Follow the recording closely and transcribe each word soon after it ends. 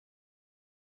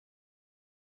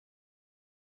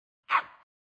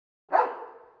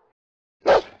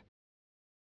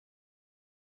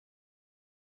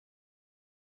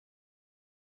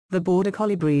The Border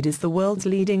Collie breed is the world's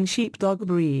leading sheepdog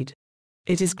breed.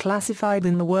 It is classified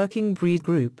in the working breed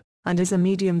group, and is a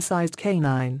medium-sized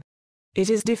canine. It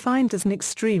is defined as an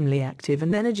extremely active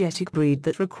and energetic breed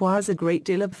that requires a great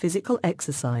deal of physical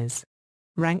exercise.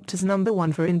 Ranked as number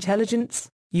 1 for intelligence,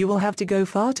 you will have to go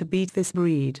far to beat this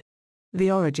breed.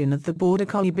 The origin of the Border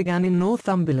Collie began in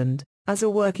Northumberland, as a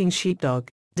working sheepdog,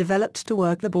 developed to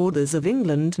work the borders of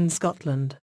England and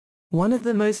Scotland. One of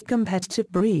the most competitive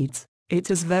breeds, it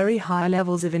has very high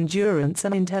levels of endurance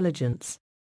and intelligence,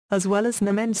 as well as an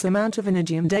immense amount of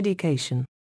energy and dedication.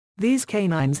 These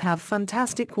canines have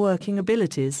fantastic working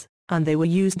abilities, and they were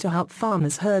used to help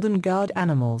farmers herd and guard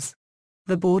animals.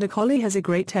 The Border Collie has a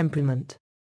great temperament.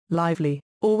 Lively,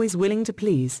 always willing to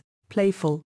please,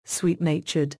 playful,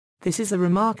 sweet-natured, this is a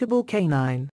remarkable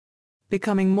canine.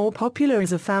 Becoming more popular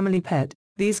as a family pet,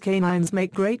 these canines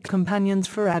make great companions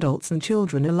for adults and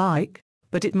children alike,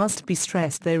 but it must be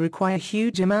stressed they require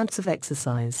huge amounts of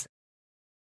exercise.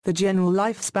 The general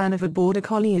lifespan of a Border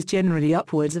Collie is generally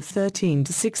upwards of 13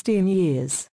 to 16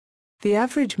 years. The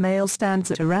average male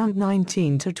stands at around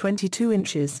 19 to 22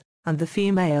 inches, and the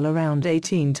female around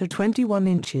 18 to 21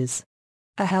 inches.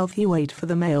 A healthy weight for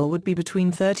the male would be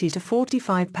between 30 to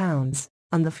 45 pounds,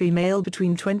 and the female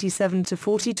between 27 to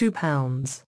 42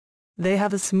 pounds. They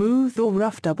have a smooth or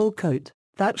rough double coat,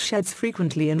 that sheds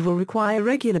frequently and will require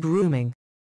regular grooming.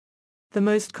 The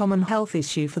most common health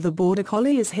issue for the Border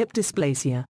Collie is hip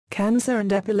dysplasia, cancer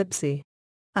and epilepsy.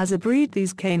 As a breed,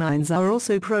 these canines are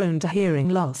also prone to hearing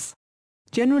loss.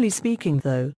 Generally speaking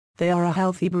though, they are a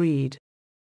healthy breed.